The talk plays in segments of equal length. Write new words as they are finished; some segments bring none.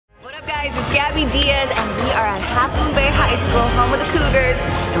Guys, it's Gabby Diaz, and we are at Half Moon Bay High School, home of the Cougars,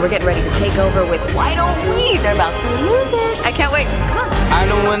 and we're getting ready to take over with Why Don't We? They're about to lose it. I can't wait. Come on. I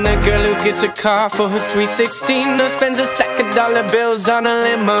don't want a girl who gets a car for her sweet 16 or spends a stack of dollar bills on a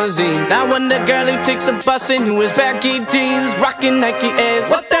limousine. I want a girl who takes a bus and who wears baggy jeans, rocking Nike Airs.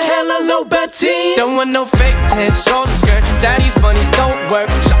 What the hell are low teens? Don't want no fake tits, short skirt. Daddy's money don't work.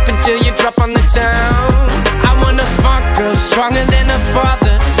 Shop until you drop on the town. I want a smart girl, stronger than her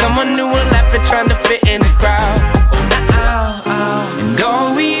father, someone who will laugh at trying to fit in the crowd. And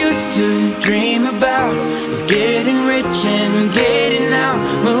all we used to dream about is getting rich and getting out.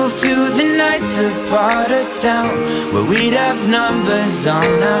 Move to the nicer part of town where we'd have numbers on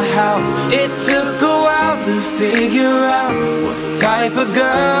our house. It took a while to figure out what type of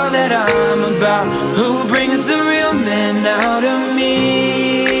girl that I'm about, who brings the real men out of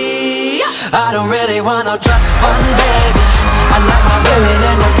me. I don't really want no trust fund, baby. I like my women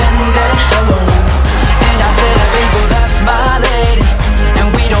independent, and I say to people, that's my lady,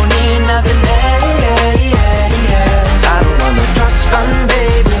 and we don't need nothing else. I don't want no trust fund,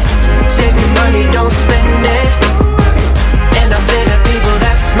 baby. Save your money, don't spend it. And I say to people,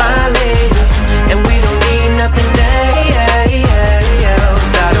 that's my lady, and we don't need nothing else.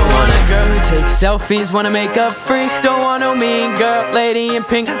 I don't want a girl who takes selfies, wanna make up free. Don't want no mean girl, lady in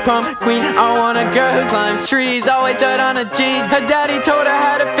pink, prom queen. I want a girl who climbs trees, always dirt on her jeans. Her daddy told her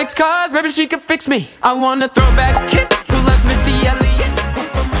how to fix cars, maybe she could fix me. I want a throwback kid who loves Missy Elliott.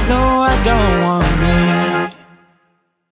 No, I don't want